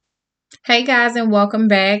Hey guys, and welcome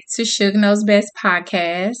back to Sugar Knows Best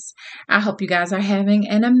podcast. I hope you guys are having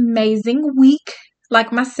an amazing week.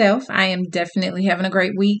 Like myself, I am definitely having a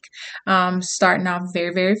great week. Starting off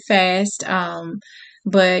very, very fast.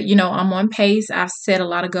 But I'm on pace. I've set a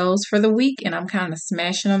lot of goals for the week, and I'm kind of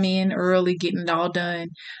smashing them in early, getting it all done,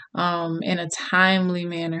 in a timely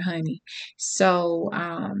manner, honey. So,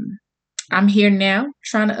 I'm here now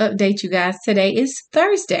trying to update you guys. Today is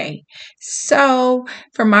Thursday. So,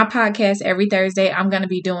 for my podcast every Thursday, I'm going to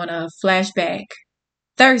be doing a flashback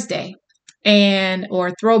Thursday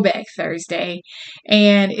or throwback Thursday.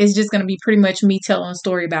 And it's just going to be pretty much me telling a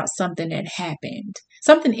story about something that happened,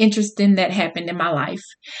 something interesting that happened in my life.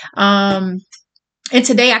 And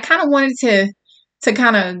today I kind of wanted to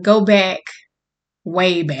kind of go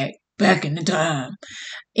way back in the time.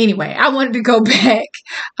 Anyway, I wanted to go back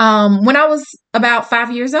when I was about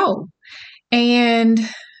 5 years old. And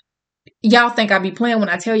y'all think I be playing when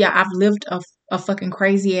I tell y'all I've lived a fucking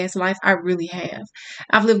crazy ass life. I really have.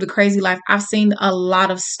 I've lived a crazy life. I've seen a lot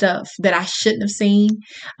of stuff that I shouldn't have seen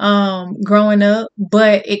growing up,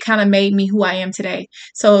 but it kind of made me who I am today.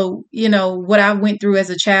 So, what I went through as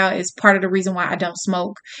a child is part of the reason why I don't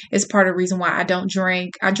smoke. It's part of the reason why I don't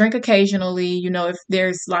drink. I drink occasionally, if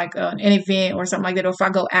there's like an event or something like that, or if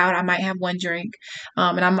I go out, I might have one drink,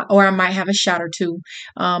 and I might have a shot or two.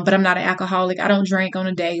 But I'm not an alcoholic. I don't drink on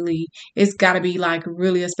a daily. It's got to be like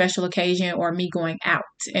really a special occasion or me going out,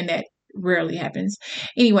 and that rarely happens.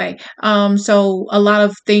 Anyway, so a lot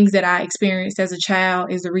of things that I experienced as a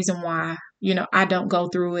child is the reason why, I don't go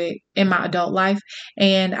through it in my adult life.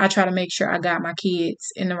 And I try to make sure I guide my kids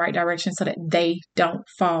in the right direction so that they don't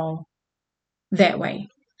fall that way.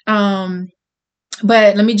 But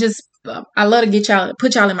let me just I love to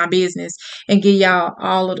put y'all in my business and give y'all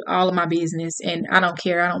all of my business, and I don't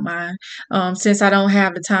care, I don't mind. Since I don't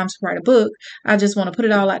have the time to write a book, I just want to put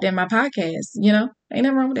it all out there in my podcast. Ain't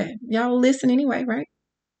nothing wrong with that. Y'all listen anyway, right?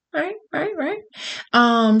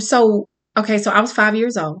 Right. So okay, so I was 5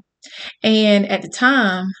 years old, and at the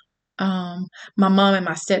time, my mom and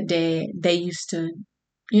my stepdad, they used to,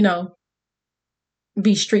 you know,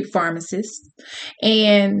 be street pharmacists,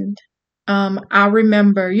 and I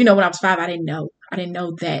remember, when I was 5, I didn't know. I didn't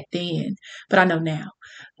know that then, but I know now.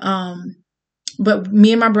 Um, but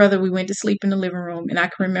me and my brother, we went to sleep in the living room, and I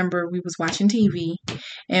can remember we was watching TV,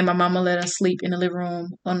 and my mama let us sleep in the living room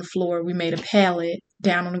on the floor. We made a pallet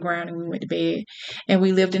down on the ground, and we went to bed. And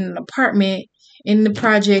we lived in an apartment in the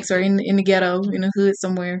projects or in the ghetto, in the hood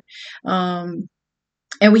somewhere.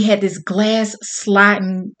 And we had this glass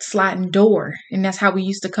sliding door, and that's how we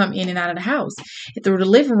used to come in and out of the house, through the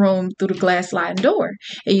living room, through the glass sliding door.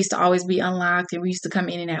 It used to always be unlocked, and we used to come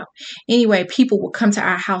in and out. Anyway, people would come to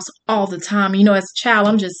our house all the time. As a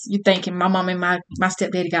child, you thinking my mom and my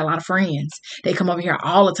stepdaddy got a lot of friends. They come over here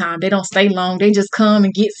all the time. They don't stay long. They just come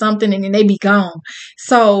and get something, and then they be gone.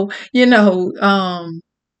 So,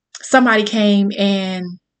 somebody came, and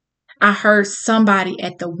I heard somebody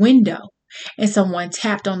at the window, and someone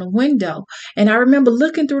tapped on the window. And I remember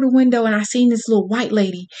looking through the window, and I seen this little white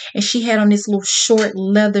lady, and she had on this little short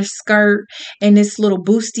leather skirt and this little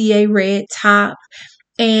bustier red top.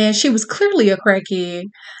 And she was clearly a crackhead.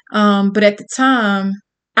 But at the time,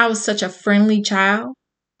 I was such a friendly child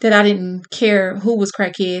that I didn't care who was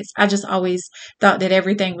crackheads. I just always thought that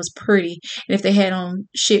everything was pretty. And if they had on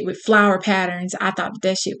shit with flower patterns, I thought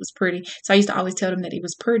that shit was pretty. So I used to always tell them that it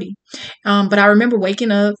was pretty. But I remember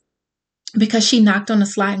waking up because she knocked on the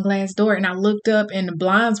sliding glass door, and I looked up, and the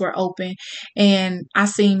blinds were open, and I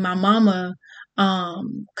seen my mama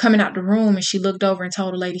coming out the room, and she looked over and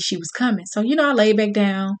told the lady she was coming. So, I laid back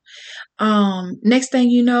down. Next thing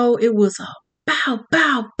you know, it was a bow,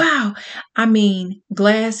 bow, bow. I mean,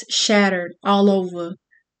 glass shattered all over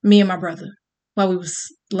me and my brother while we was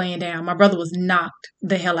laying down. My brother was knocked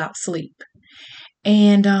the hell out asleep.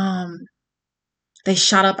 And they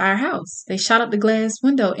shot up our house. They shot up the glass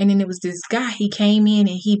window. And then it was this guy. He came in,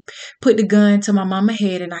 and he put the gun to my mama's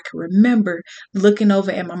head. And I can remember looking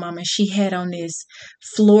over at my mama, and she had on this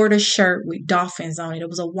Florida shirt with dolphins on it. It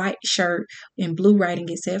was a white shirt in blue writing.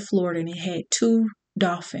 It said Florida, and it had 2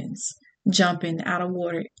 dolphins jumping out of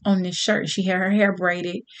water on this shirt. She had her hair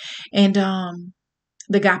braided. And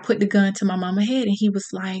the guy put the gun to my mama's head, and he was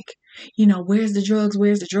like, where's the drugs?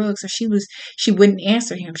 Where's the drugs? So she wouldn't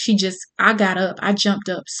answer him. I got up, I jumped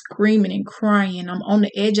up screaming and crying. I'm on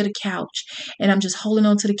the edge of the couch, and I'm just holding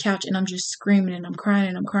on to the couch, and I'm just screaming, and I'm crying,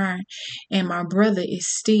 and I'm crying. And my brother is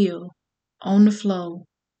still on the floor,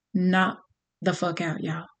 knocked the fuck out,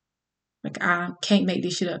 y'all. Like, I can't make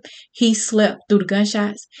this shit up. He slept through the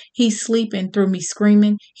gunshots. He's sleeping through me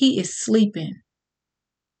screaming. He is sleeping.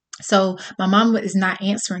 So my mama is not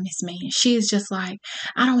answering this man. She is just like,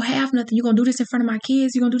 I don't have nothing. You gonna do this in front of my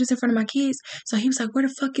kids? You gonna do this in front of my kids? So he was like, where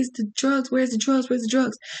the fuck is the drugs? Where's the drugs? Where's the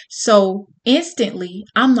drugs? So instantly,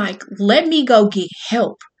 I'm like, let me go get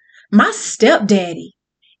help. My stepdaddy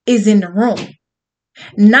is in the room,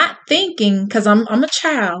 not thinking, because I'm a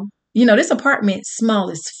child. You know, this apartment's small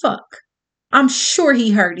as fuck. I'm sure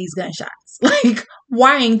he heard these gunshots. Like,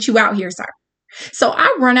 why ain't you out here, sir? So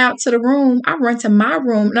I run out to the room. I run to my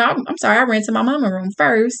room. No, I'm sorry. I ran to my mama room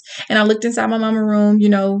first, and I looked inside my mama room. You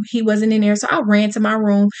know, he wasn't in there. So I ran to my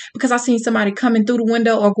room because I seen somebody coming through the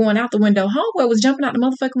window or going out the window. Homeboy was jumping out the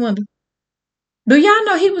motherfucking window. Do y'all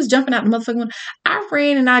know he was jumping out the motherfucking window? I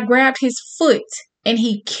ran and I grabbed his foot, and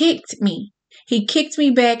he kicked me. He kicked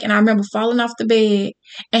me back, and I remember falling off the bed,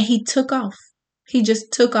 and he took off. He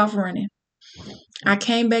just took off running. I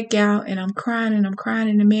came back out and I'm crying and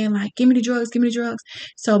the man like, give me the drugs, give me the drugs.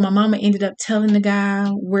 So my mama ended up telling the guy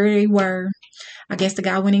where they were. I guess the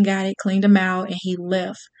guy went and got it, cleaned them out, and he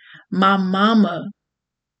left. My mama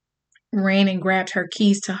ran and grabbed her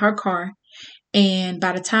keys to her car. And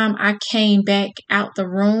by the time I came back out the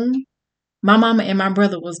room, my mama and my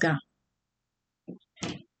brother was gone.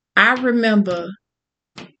 I remember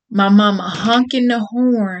my mama honking the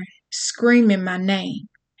horn, screaming my name.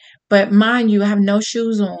 But mind you, I have no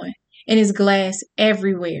shoes on and it's glass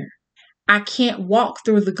everywhere. I can't walk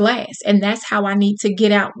through the glass, and that's how I need to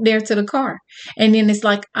get out there to the car. And then it's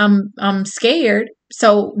like I'm scared.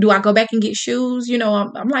 So do I go back and get shoes? You know,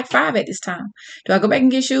 I'm like 5 at this time. Do I go back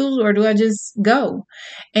and get shoes or do I just go?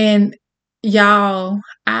 And y'all,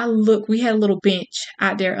 we had a little bench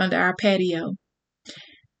out there under our patio.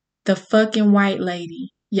 The fucking white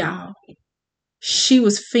lady, y'all, she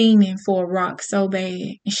was fiending for a rock so bad,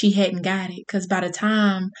 and she hadn't got it. Because by the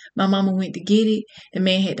time my mama went to get it, the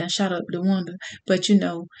man had done shot up the window. But you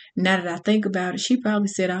know, now that I think about it, she probably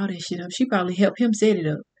set all that shit up. She probably helped him set it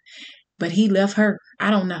up. But he left her. I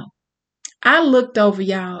don't know. I looked over,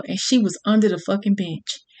 y'all, and she was under the fucking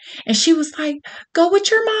bench. And she was like, go with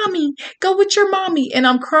your mommy. Go with your mommy. And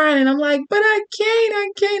I'm crying and I'm like, but I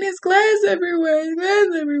can't. There's glass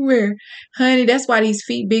everywhere. Honey, that's why these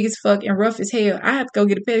feet big as fuck and rough as hell. I have to go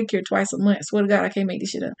get a pedicure twice a month. Swear to God, I can't make this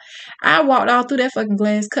shit up. I walked all through that fucking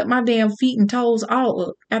glass, cut my damn feet and toes all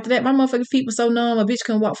up. After that, my motherfucking feet were so numb, a bitch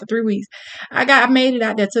couldn't walk for 3 weeks. I made it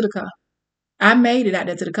out there to the car. I made it out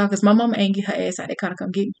there to the car because my mama ain't get her ass out that car to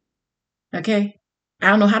come get me. Okay? I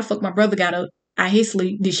don't know how the fuck my brother got up. I his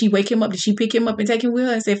sleep. Did she wake him up? Did she pick him up and take him with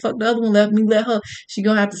her and say, fuck the other one, let her. She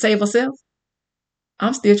gonna have to save herself?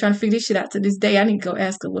 I'm still trying to figure this shit out to this day. I need to go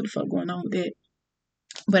ask her what the fuck going on with that.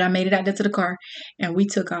 But I made it out there to the car and we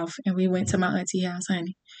took off and we went to my auntie house,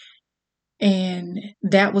 honey. And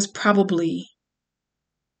that was probably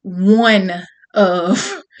one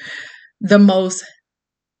of the most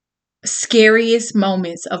scariest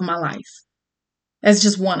moments of my life. That's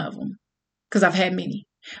just one of them because I've had many.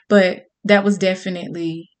 But that was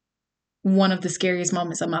definitely one of the scariest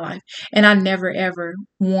moments of my life. And I never, ever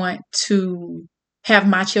want to have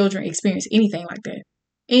my children experience anything like that.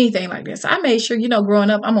 Anything like that. So I made sure, you know,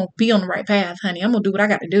 growing up, I'm going to be on the right path, honey. I'm going to do what I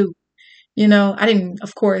got to do. You know, I didn't,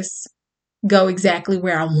 of course, go exactly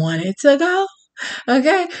where I wanted to go.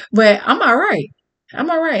 Okay. But I'm all right.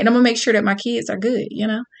 I'm all right. And I'm going to make sure that my kids are good, you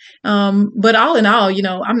know. But all in all, you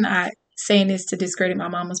know, I'm not saying this to discredit my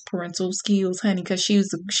mama's parental skills, honey, because she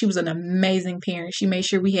was an amazing parent. She made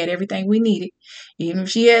sure we had everything we needed, even if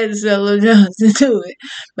she had to sell her drugs to do it.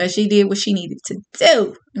 But she did what she needed to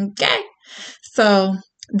do. Okay, so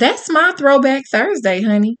that's my throwback Thursday,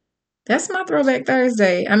 honey. That's my throwback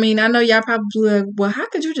Thursday. I mean, I know y'all probably like, well, how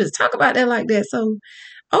could you just talk about that like that? So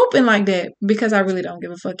open like that, because I really don't give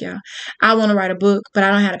a fuck, y'all. I want to write a book, but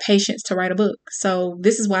I don't have the patience to write a book. So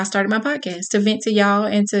this is why I started my podcast, to vent to y'all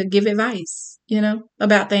and to give advice, you know,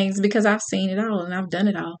 about things, because I've seen it all and I've done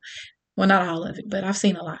it all. Well, not all of it, but I've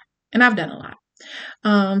seen a lot and I've done a lot.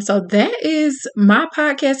 So that is my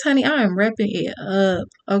podcast, honey. I am wrapping it up.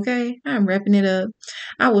 Okay. I'm wrapping it up.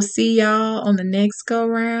 I will see y'all on the next go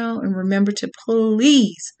round, and remember to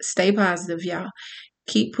please stay positive, y'all.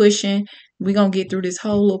 Keep pushing. We're going to get through this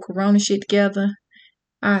whole little corona shit together.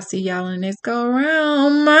 I'll see y'all in the next go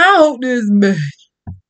around. I hope this bitch.